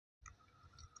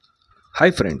Hi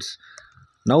friends,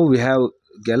 now we have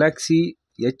Galaxy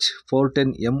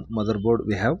H410M motherboard.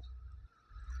 We have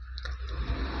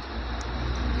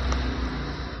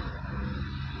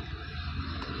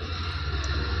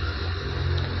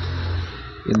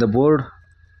in the board.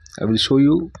 I will show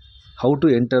you how to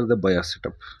enter the BIOS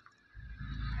setup.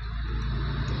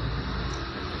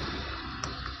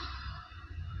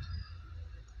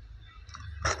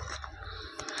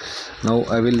 Now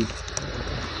I will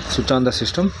switch on the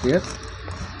system here.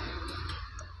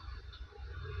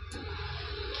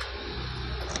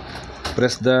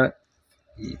 Press the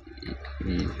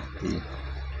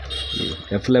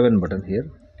F11 button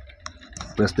here.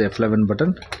 Press the F11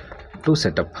 button to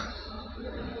set up.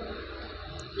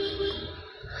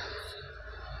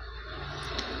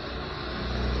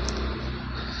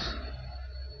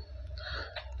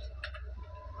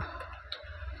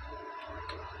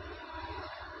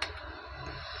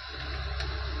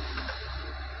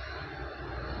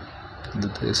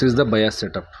 This is the BIOS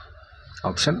setup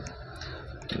option.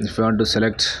 If you want to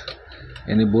select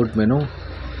any boot menu,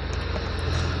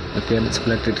 you can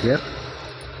select it here.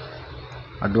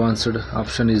 Advanced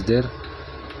option is there.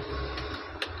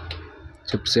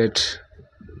 Chipset,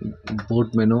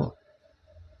 boot menu.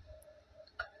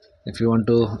 If you want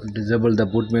to disable the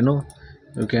boot menu,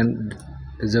 you can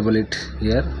disable it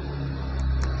here.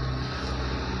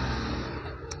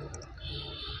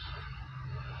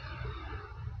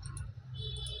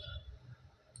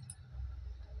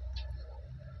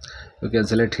 You can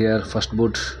select here first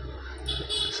boot,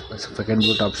 second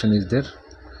boot option is there.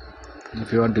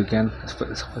 If you want, you can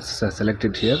select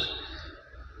it here.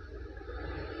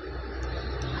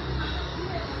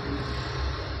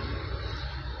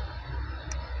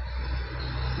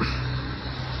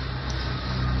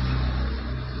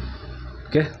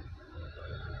 Okay,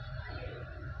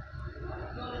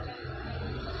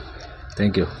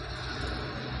 thank you.